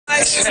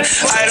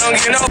I don't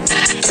get no.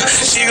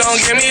 She gon'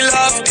 give me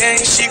love, and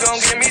she gon'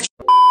 give me.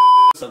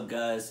 What's up,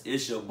 guys?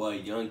 It's your boy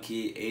Young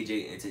Kid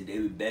AJ, and today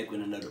we back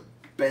with another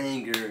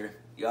banger.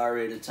 Y'all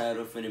already the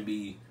title finna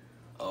be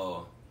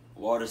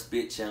water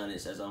spit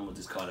challenge. That's what I'm gonna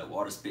just call it,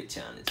 water spit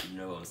challenge. You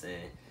know what I'm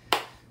saying?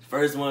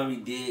 First one we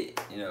did,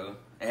 you know,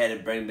 I had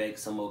to bring back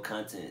some more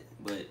content,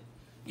 but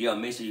y'all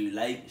make sure you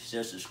like,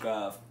 share,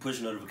 subscribe, push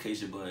the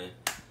notification button.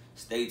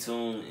 Stay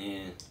tuned,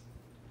 and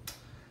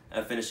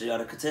I'm finna show y'all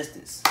the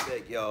contestants.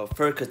 Y'all,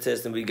 first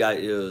contestant we got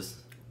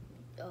is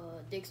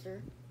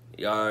Dixter.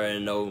 Y'all already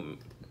know.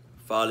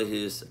 Follow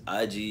his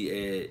IG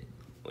at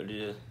what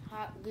is it?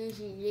 Hot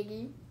Dizzy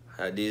Jiggy.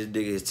 Hot Dizzy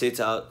Jiggy. His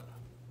TikTok.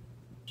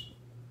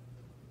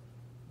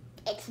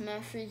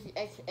 X-Man Freezy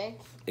XX.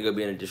 It gonna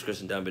be in the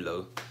description down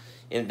below.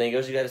 Anything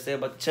else you gotta say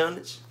about the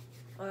challenge?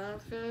 I'm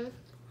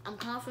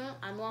confident.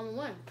 I know I'm gonna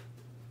win.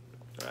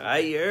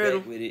 Alright, you heard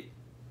him. With it.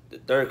 The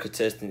third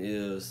contestant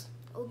is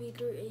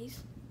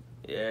OB3Ace.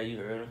 Yeah, you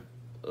heard him.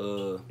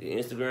 The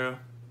Instagram.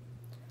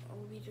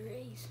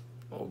 OB3Ace.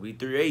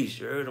 OB3Ace,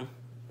 you heard him.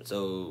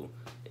 So,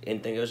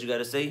 anything else you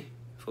gotta say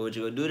for what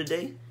you gonna do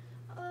today?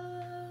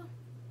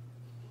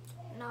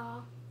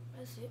 Nah,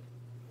 that's it.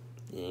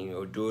 You ain't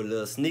gonna do a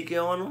little sneaky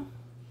on them?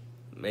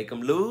 Make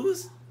them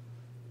lose?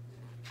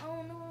 I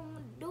don't know what I'm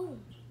gonna do.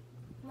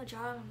 I'm gonna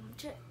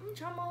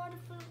try my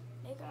hardest to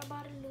make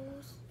everybody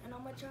lose, and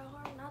I'm gonna try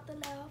hard not to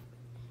laugh,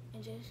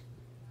 and just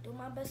do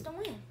my best to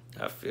win.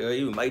 I feel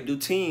you. We might do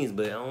teams,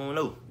 but I don't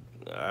know.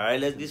 Alright,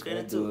 let's get straight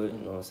into it. You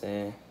know what I'm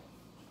saying?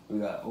 We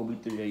got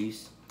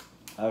OB3Ace,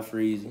 Hot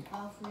Freezy,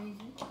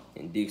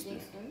 and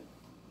Dixter.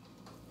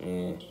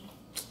 And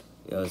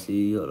y'all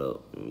see, hold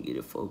up, let me get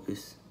it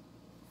focused.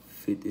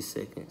 50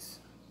 seconds.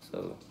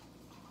 So,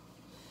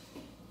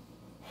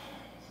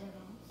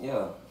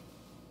 yeah,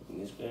 we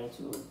get straight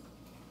into it.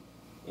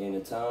 And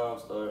the time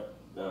start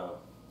now.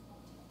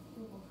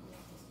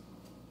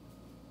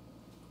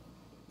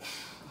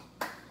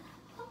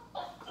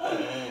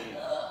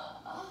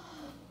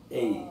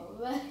 Hey,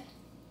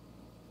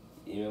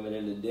 you remember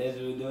that little dance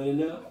we were doing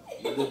now?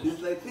 You look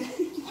just like this.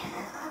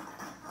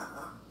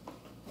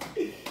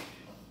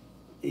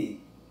 Hey,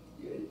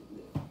 you ready?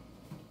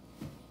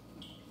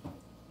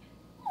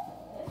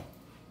 Alright.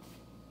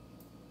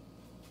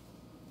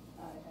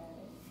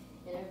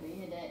 Did everybody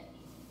hear that?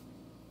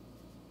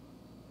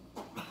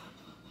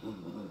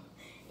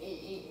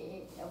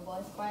 That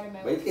boy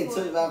Spider-Man. Wait, you can't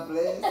touch my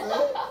place, son.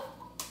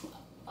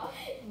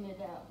 No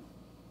doubt.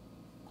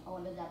 I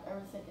want to drop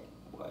every second.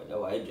 Why? That's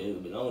why it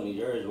just belong to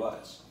yours.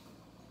 Watch.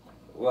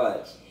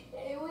 Watch.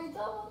 Hey, what you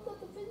talking about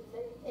the 50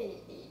 seconds?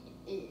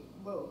 Hey,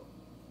 bro.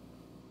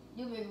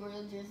 You remember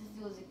real just since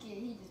he was a kid,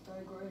 he just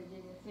started growing his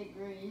in 5th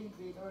grade. His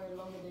grades already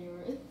longer than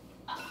yours.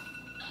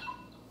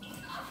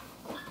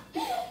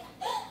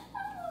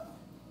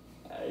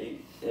 Alright,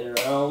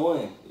 that's round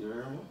one. You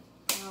heard me?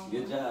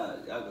 Good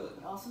job. Y'all good.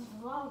 Y'all some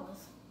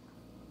survivors.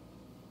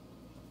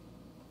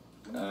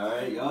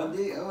 Alright, y'all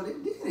did. Oh, they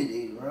did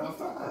it. Round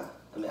 5.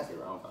 I mean, I said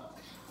round 5.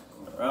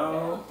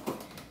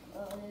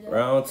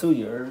 Round 2,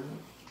 you heard me?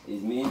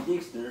 It's me and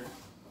Dixter.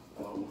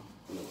 Oh,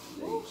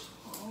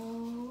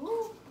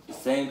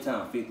 same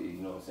time, 50, you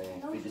know what I'm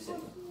saying? 50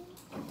 seconds.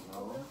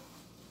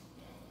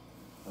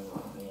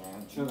 Yeah,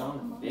 I'm true.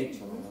 I'm a big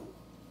true.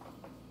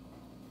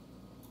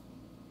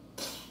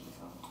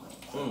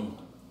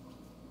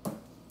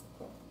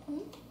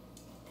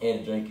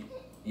 And drink it.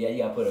 Yeah, you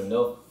gotta put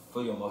enough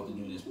for your mouth to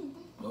do this.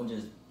 Don't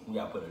just, you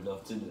gotta put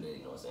enough to do that,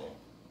 you know what I'm saying?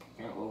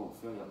 Can't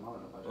fill your mouth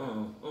up.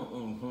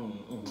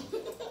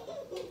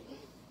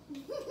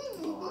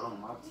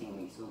 My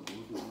teammates so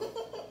good.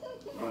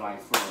 Bro,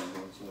 like friends,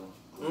 bro, chill.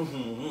 I'm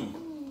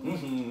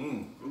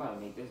about to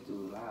make this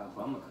dude loud,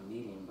 but I'm a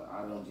comedian, but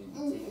I don't just be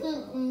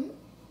taking it.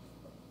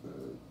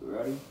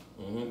 Ready?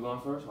 You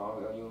going first?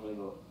 Or you want me to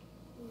go?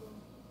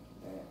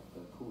 Yeah,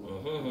 that's cool.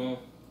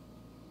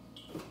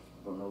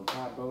 Bro, no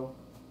cap, bro.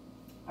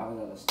 I was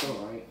at a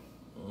store, right?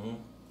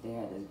 They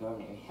had this girl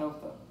named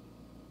Helter.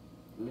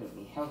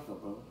 Literally Helter,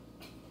 bro.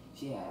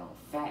 She had on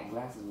fat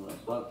glasses with a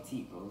buck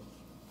teeth, bro.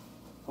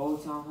 Whole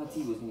time her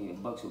teeth was nearly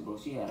buckshot, bro.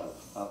 She had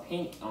a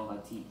paint on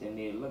her teeth that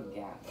made it look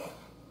gap.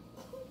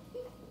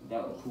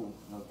 That was cool,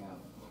 no cap.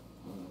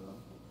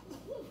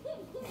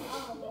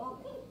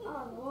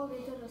 I'm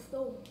walking to the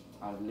store.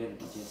 I literally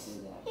just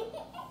said that.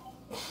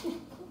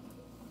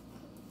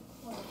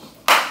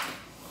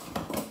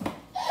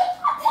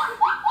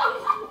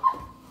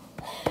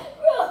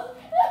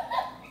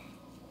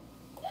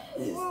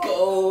 Let's go!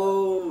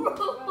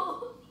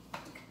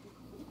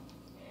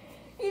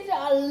 He said,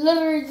 I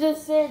literally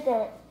just said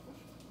that.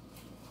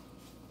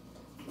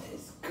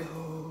 Let's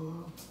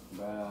go!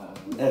 Bruh.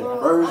 That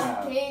first,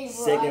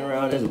 second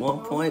round is 1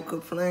 point.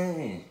 Quit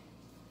playing.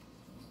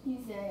 He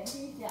said,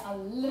 I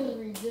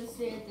literally just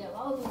said that.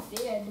 Why would you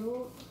say that,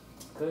 dude?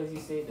 Cause you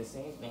said the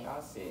same thing I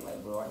said.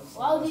 Like, bro,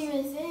 Why would you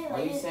even say it? Why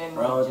Like, you saying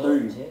round 3?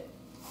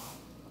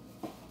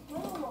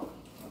 no.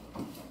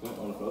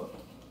 On the floor.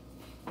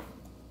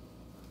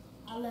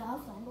 I'll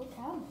find no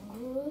camera.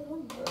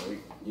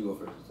 Alright, you go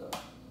first this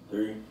time.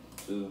 3,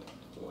 2,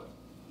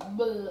 1.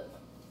 Blah.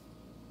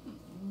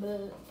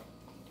 Blah.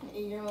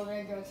 And your mother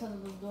that girl Tessa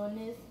was doing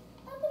this.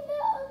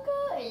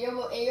 Uncle, and your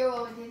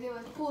mother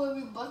was pulling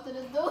me, busting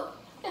the door.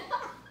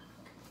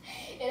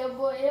 And that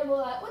boy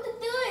like, what you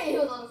doing? He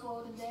was on the phone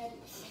with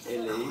his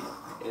daddy.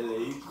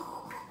 LA.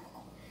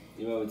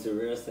 You remember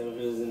Terrell Samuels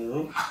was in the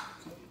room?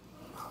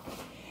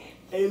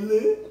 Hey,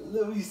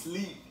 let me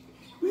sleep.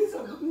 We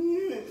talking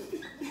here.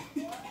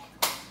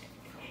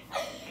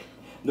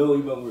 No,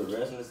 you remember we were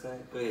wrestling this thing?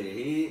 Go ahead,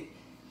 hit.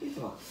 He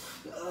talking,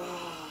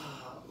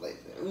 like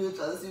we were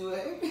trying to see what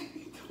happened.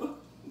 He talking,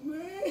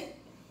 man.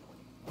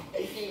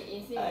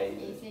 He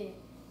said,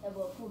 that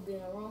boy Pooh be in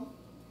the room.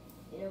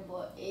 And that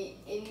boy,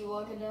 it be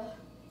walking there.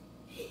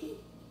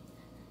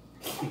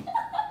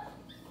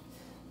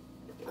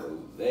 Oh,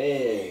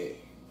 man.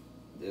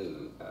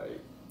 Dude,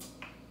 alright.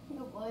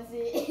 That boy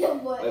said, Hey,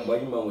 boy, you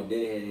remember when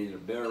Daddy had his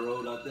barrel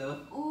roll out there?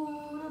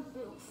 ooh, that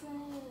bit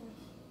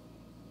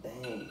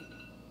fast. Dang.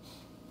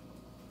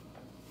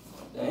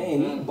 Dang,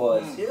 these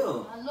boys here.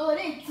 I know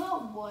they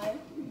tough, boy.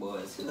 These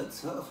boys here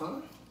tough,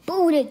 huh?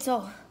 Ooh, they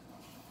tough.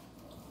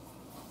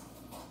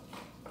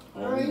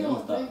 I'm Hurry gonna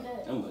up, stop. drink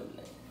that. I'm gonna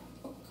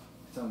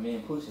Some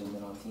men pushing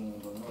been on team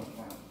but no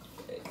count.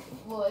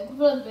 Boy,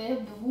 plus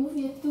man, the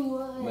movie is too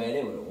Man,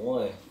 they would have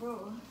won.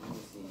 bro. Let me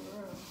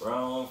see.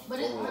 Round But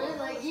it's 4.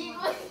 like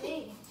equal.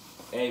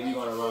 Hey, we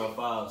going to round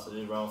 5, so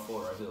this is round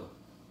 4 right here.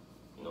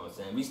 You know what I'm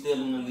saying? We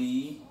still in the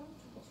lead.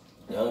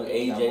 Young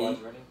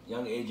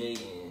AJ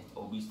and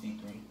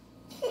OBC3.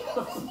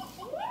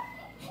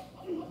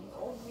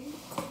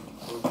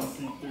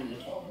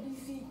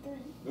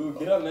 Dude,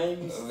 get up, man.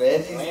 You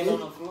Veggie laying on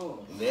the floor.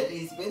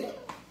 Veggie spin it.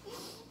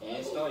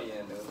 Ain't started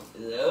yet, though.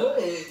 Love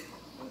it.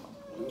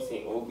 You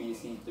say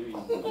OBC3.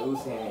 You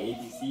saying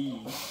ABC.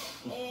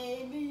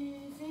 A, B,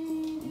 C,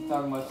 D. You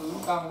talking about two? You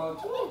talking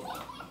about two?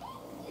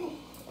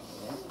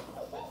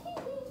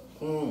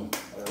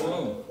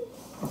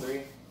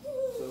 Three,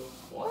 two,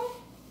 one.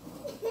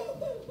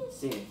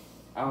 See,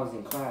 I was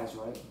in class,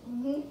 right?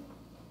 Mm-hmm.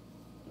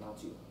 Not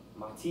you.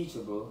 My teacher,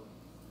 bro.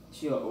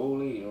 She an old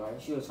lady, right?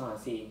 She was trying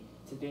to say,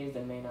 today's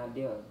the main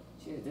idea.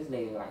 This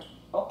lady like,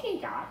 okay,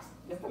 guys,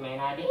 this the main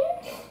idea.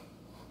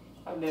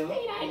 The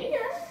main idea.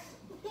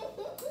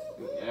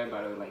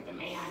 Everybody was like, the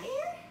main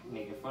idea?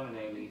 Making fun of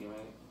that lady,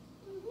 right?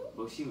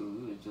 Bro, we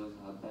was judging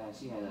her bad.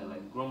 She had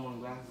like grumbling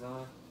glasses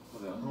on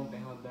with a hump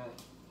in her back.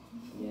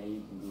 Yeah,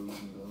 you can go.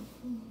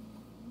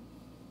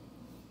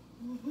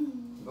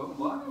 Go,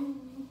 boy.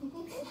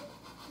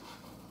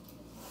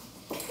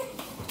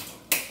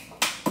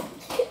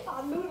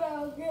 I knew that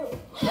I would get him.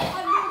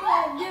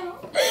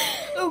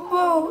 Oh,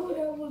 bro. I knew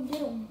that I would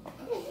get him.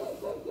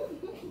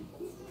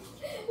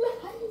 Look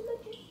how you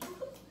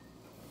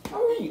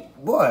looking.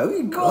 Boy,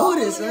 we go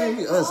this ain't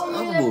we Oh,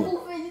 unstoppable. that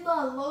poof face, you know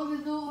how long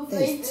this dude with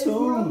That's face is, two.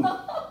 bro.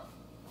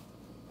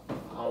 I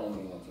don't want to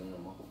be on team no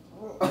more.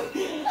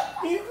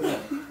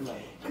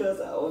 Cause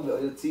I don't know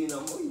your team no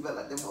more. You better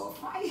let them all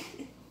fight.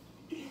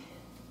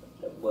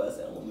 That boy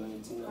said I don't know your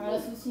team no Alright,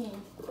 more. let's see.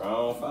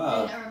 Round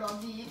 5.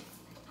 Yeah,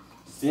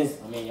 Since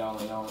I mean, y'all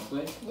play?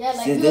 like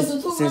since we this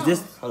was two since this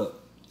rounds. hold up.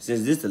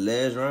 Since this the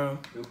last round.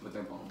 You put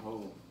that on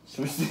hold.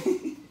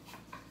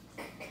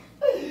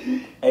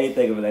 I ain't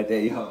think of it like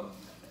that, yo.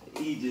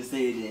 He just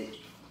said that.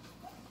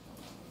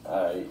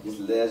 Alright, this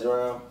the last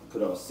round.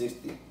 Put on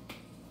 60.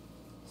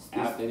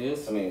 After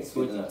this, I mean,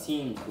 switching 59.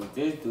 teams with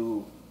this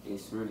dude,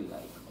 it's really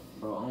like,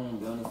 bro, I don't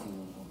be on this team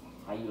no more.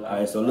 How you like?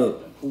 Alright, so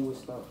look. The pool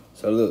stuff.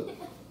 So look.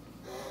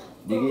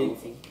 Dig it.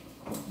 See?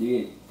 Dig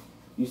it.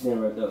 You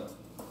stand right there.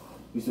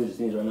 You switch your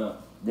teams right now.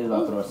 This is I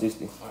put on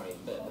 60.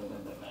 Alright, bet.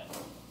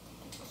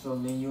 So,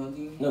 me and you on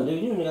team? No,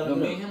 dude, you don't gotta No,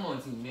 put me up. and him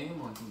on team. Me and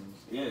him on teams.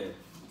 Yeah.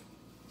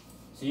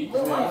 So you can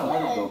But stand why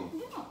up.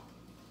 that?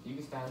 You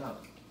can stand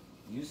up.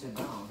 You sit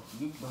down.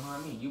 You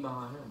behind me. You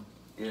behind him.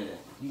 Yeah.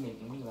 You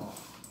making me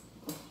laugh.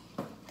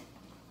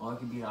 Or it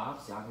could be the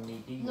opposite. I can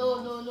make you. No.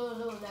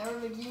 Never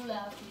make you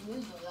laugh. You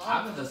lose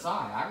I can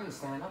decide. I can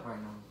stand up right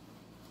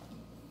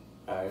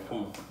now. Alright, come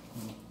on.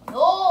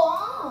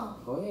 No,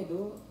 Go ahead,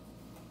 dude.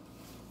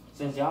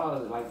 Since y'all are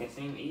like the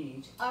same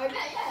age. Alright,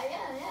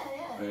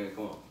 yeah. Alright,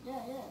 come on. Yeah.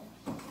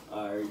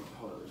 Alright,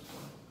 hold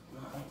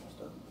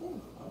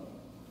on.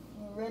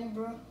 You ready,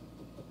 bro?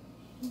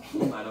 You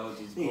might all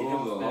just Yeah, go them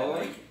off go that, hard.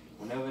 like,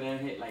 whenever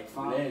that hit like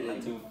 5, That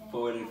like,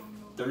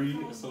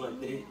 243 or something like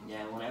that.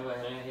 yeah, whenever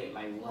that hit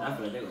like 1. I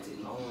feel like they gonna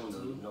take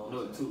long.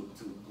 No, 2.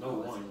 No,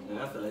 1.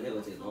 I feel like they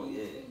gonna take long,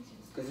 yeah.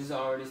 Because it's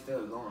already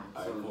still going.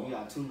 Alright, So come on. you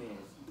got 2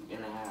 minutes and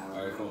a half.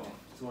 Alright, come on.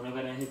 So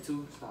whenever that hit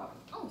 2, stop.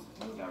 Oh,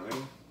 Y'all ready?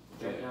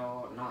 Check Yeah.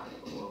 y'all not.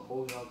 Or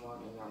hold y'all ball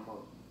and y'all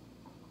mouth.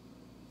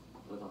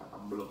 Looking like a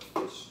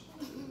bloodfish.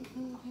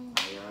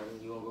 Alright, y'all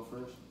ready? You wanna go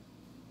first?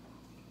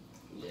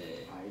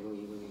 Yeah. Alright, you go.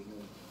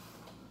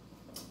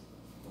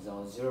 It's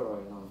on 0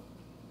 right now.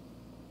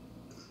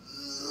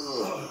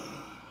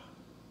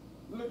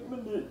 Look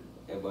at that.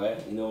 Hey, boy,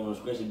 you know when those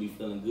scratches be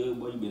feeling good,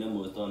 boy, you been them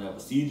boys throwing that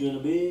procedure in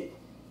the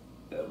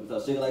bed.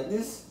 Without shit like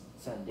this.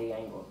 Sunday, I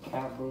ain't gonna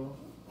cap, bro.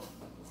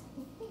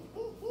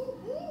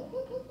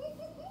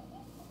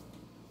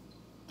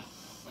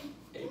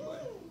 Hey, boy.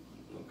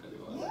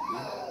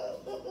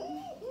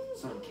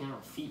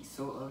 count feet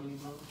so ugly,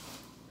 bro.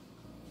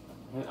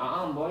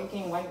 Boy, you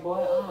can't white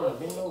boy.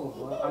 Bend over,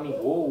 boy. I mean,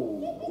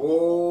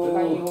 whoa. Look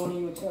how you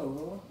holding your tail,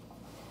 bro.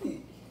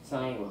 So I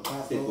ain't gonna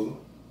clap, bro.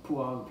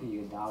 Pull out and pee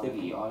your dog.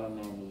 Eat all your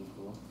man needs,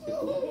 bro.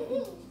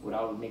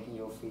 Without making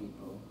your feet,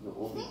 bro. Your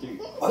OB3.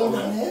 Oh, you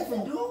not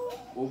laughing, dude?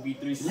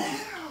 OB3C.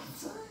 Laugh,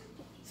 son.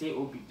 Say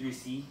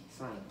OB3C,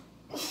 son.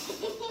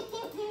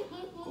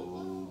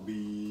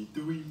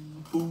 OB3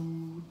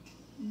 food.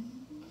 I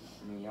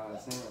mean, y'all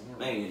saying him.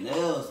 Man,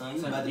 no, son.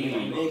 You about to be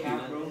ain't no naked,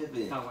 cap, bro.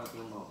 man. Stop wiping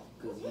them off.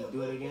 Cause if you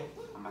do it again,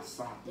 I'ma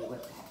slap you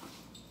with that.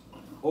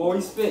 Oh,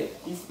 he spit.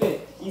 He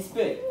spit. He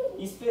spit.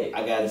 He spit.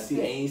 I gotta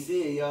see. I ain't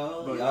see it,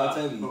 y'all. Bro, y'all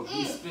tell me. Bro,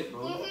 he spit,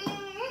 bro.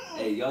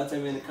 Hey, y'all tell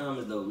me in the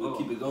comments, though. We'll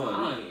keep it going.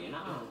 Nah,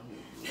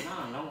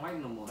 don't wipe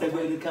no more. Tell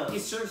me in the comments.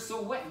 His shirt's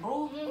so wet,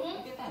 bro.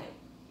 Look at that.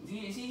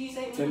 He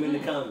say. Tell me in the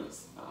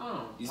comments.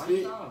 You why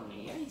spit?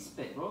 Yeah, he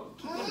spit, bro.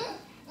 Keep it.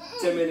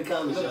 Tell me in the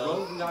comments, Look,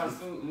 y'all. bro,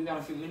 we got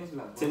a few minutes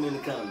left. Tell me in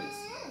the comments.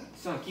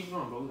 Son, keep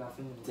going, bro. We got a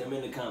few minutes. Tell me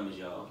in the comments,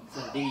 y'all.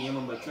 Son, Diggy, you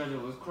remember Treasure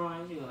was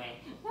crying? She was like,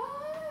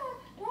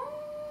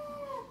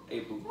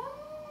 April.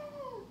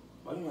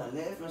 Why you not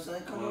laughing,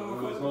 son? Come on,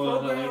 we was come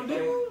holding her on, like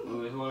that. We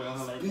was holding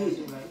her like that.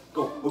 She was like,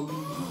 go.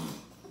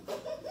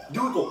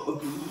 Do it, go.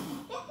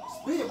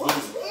 Spit, boy.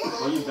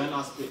 bro, you better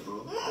not spit, bro.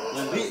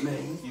 Spit,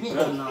 man. You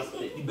better not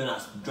spit. You better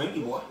not drink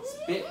it, boy.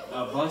 Spit,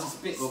 a bunch of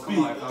spit will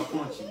come out if I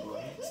punch you,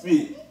 boy.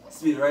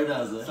 Spit right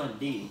now, son. Son,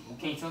 D, you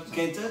can't touch him.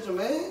 Can't touch him,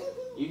 man.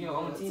 You know,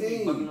 on the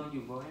TV bugging on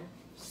you, boy.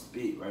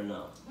 Spit right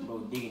now. Bro,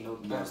 digging no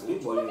Nah, cap.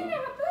 spit, boy.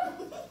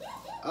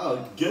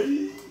 Oh,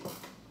 gay.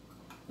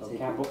 No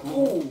cap.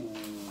 Ooh.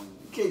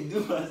 You can't do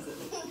that.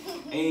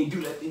 I ain't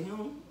do that to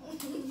him.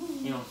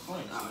 You don't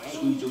flinch.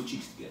 Squeeze your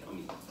cheeks together. I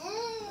mean,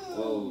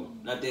 whoa,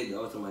 not that. I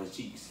was talking about his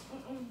cheeks.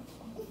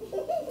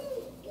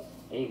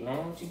 Hey,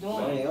 man, what you doing?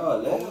 Man, y'all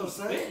laugh, I'm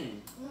son.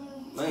 spitting.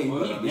 Man, you Boy,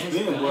 better be been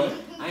spitting, boy.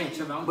 I ain't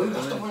tripping. I'm But you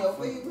just just doing throwing your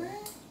face, man.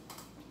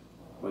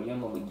 Bro, you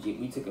remember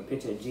we took a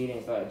picture of Jaden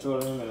and started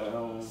trolling him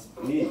and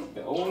Spit.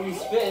 the only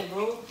spitting,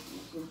 bro.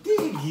 Dig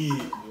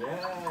it.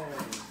 Yeah.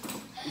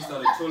 We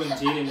started trolling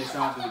Jaden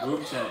inside the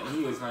group chat and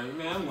he was like,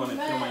 man, I'm gonna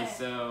kill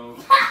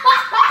myself.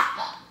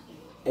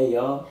 Hey,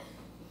 y'all.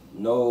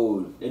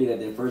 No, they got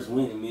their first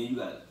win, man. You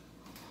got.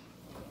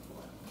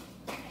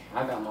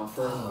 I got my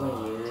first win,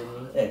 you hear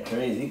me? That's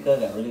crazy. Cuz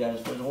really got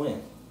his first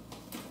win.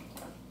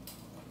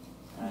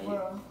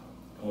 Bro.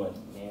 Come on.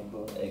 Man,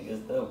 bro. Hey,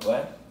 good stuff,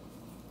 boy.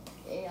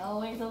 Hey,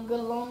 always some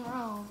good long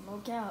rounds, no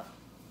cap.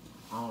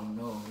 I don't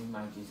know. We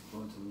might just go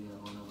to the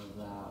other one that was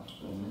loud.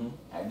 Mm-hmm.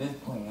 At this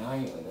point, I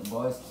ain't the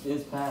boys.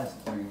 It's past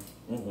 3.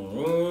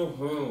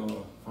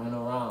 Mm-hmm.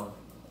 Final round.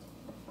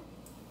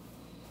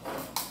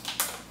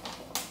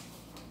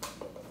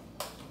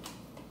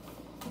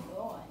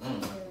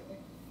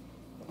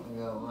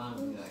 Yo,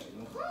 I'm like,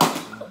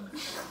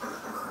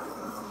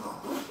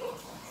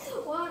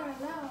 Water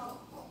now.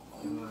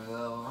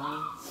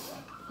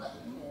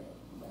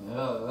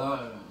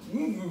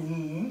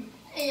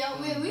 Hey, yo,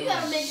 we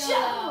gotta make it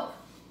loud.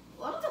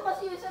 What the fuck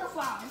you said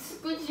about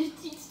squinch your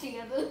cheeks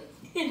together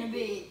in the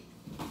bed?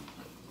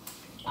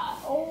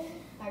 Oh.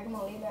 Alright, come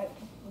on, lay back.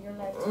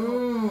 Relax.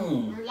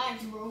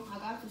 Relax, bro. I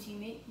got you,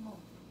 teammate. Come on.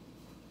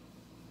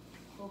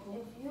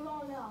 If you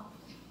don't know,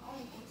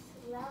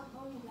 it's loud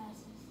on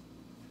glasses.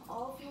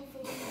 All of your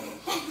faces.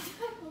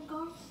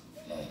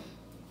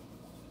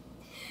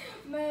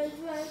 Man, it's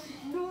like,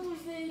 dude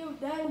say your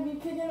dad be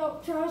picking up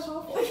trash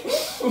off.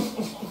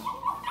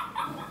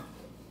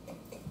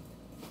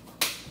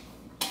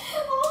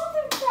 All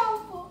the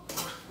trouble.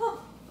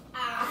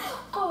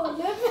 Oh,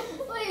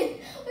 wait,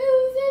 who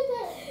said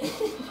that?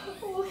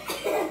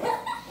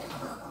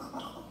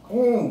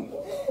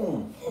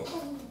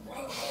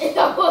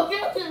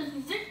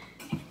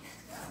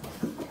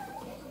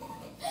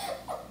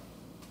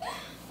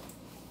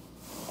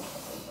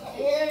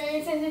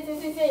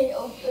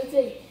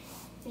 Say,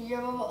 you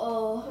remember,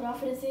 what I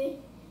finna say?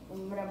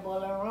 Remember that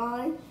ball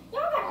around?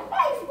 Y'all got a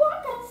nice ball, I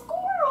got a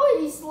squirrel.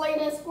 He slayed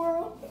that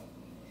squirrel.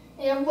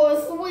 And that boy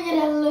swinging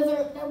that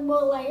lizard, that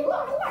boy like,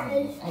 look at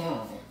it.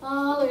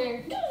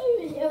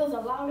 It was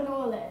alive and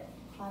all that.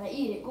 How to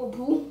eat it, go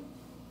poo.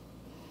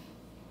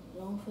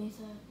 Long face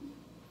out.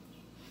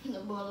 The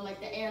boy like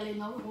the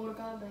alien off the water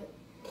combat.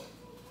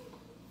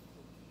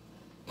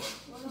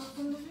 What else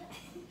is it?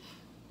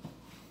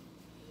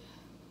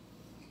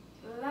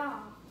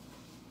 Loud.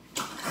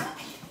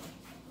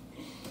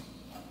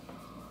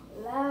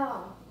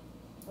 Loud.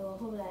 Oh,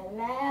 who like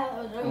loud?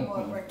 Oh, that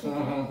boy were kicking.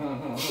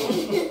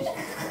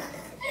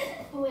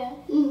 Oh, yeah.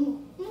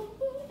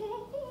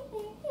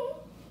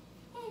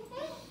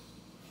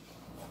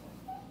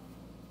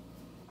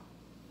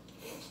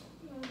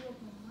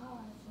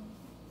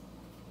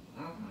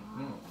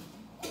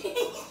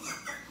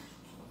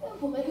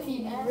 Boy, he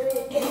red.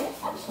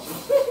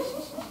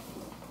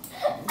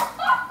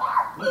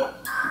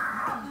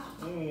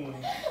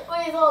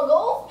 Wait, go.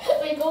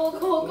 Wait, go.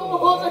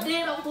 Hold your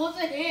head up. Hold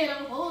your head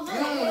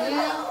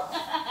up.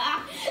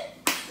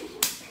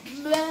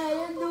 Man,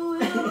 you do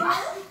it.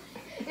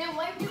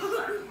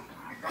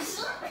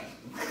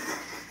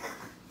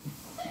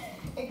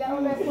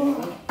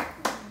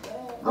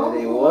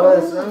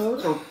 son.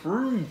 What the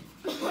freak?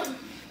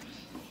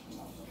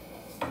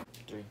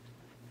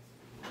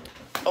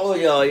 Oh,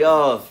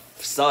 y'all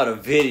saw the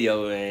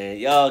video, man.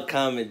 Y'all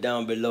comment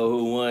down below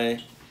who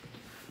won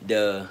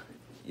the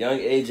Young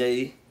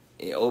AJ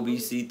and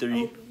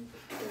OBC3.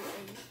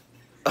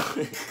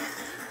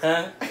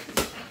 Huh?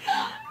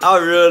 I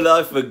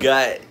really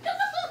forgot.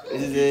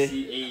 Is it?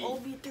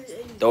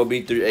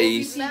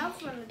 OB3A's.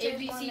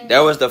 That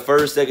was the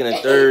first, second, and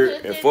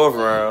third, and fourth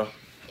round.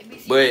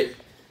 But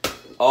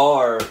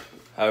R,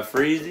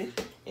 Freezy,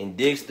 and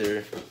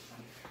Dexter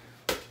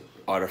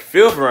are the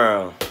fifth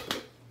round.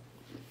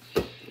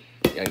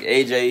 Young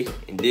AJ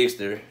and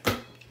Dexter,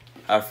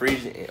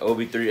 Freezy, and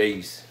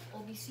OB3A's.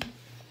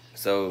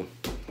 So,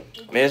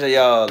 make sure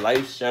y'all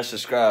like, share,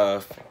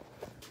 subscribe,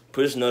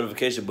 push the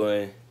notification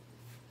button.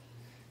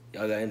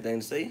 Y'all got anything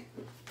to say?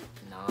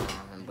 Nah,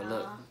 but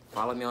look,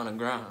 follow me on the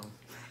ground.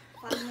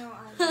 Follow me on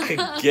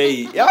IG.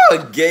 Gay.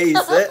 Y'all gay,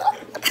 set.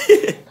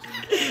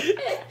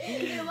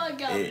 Oh my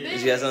God,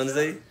 You got something to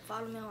say?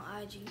 Follow me on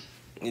IG.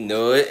 You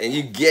know it, and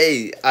you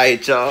gay.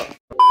 Alright, y'all.